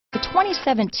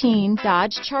2017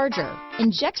 Dodge Charger.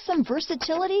 Inject some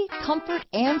versatility, comfort,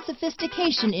 and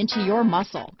sophistication into your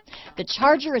muscle. The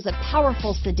Charger is a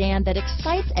powerful sedan that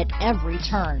excites at every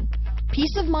turn.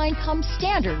 Peace of mind comes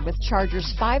standard with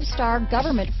Charger's 5-star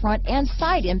government front and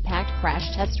side impact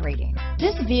crash test rating.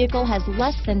 This vehicle has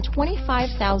less than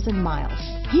 25,000 miles.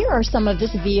 Here are some of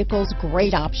this vehicle's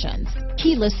great options: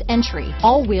 keyless entry,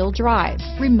 all-wheel drive,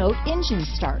 remote engine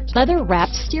start,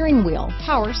 leather-wrapped steering wheel,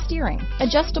 power steering,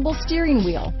 adjustable steering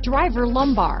wheel, driver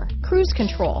lumbar, cruise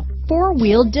control,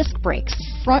 4-wheel disc brakes,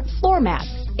 front floor mats,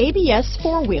 ABS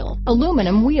 4-wheel,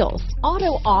 aluminum wheels,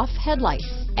 auto-off headlights,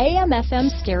 AM/FM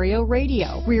stereo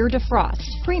radio, rear defrost,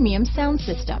 premium sound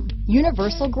system,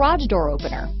 universal garage door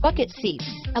opener, bucket seats,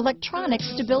 electronic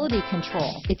stability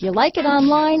control. If you like it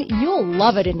online, you'll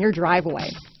love it in your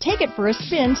driveway. Take it for a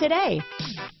spin today.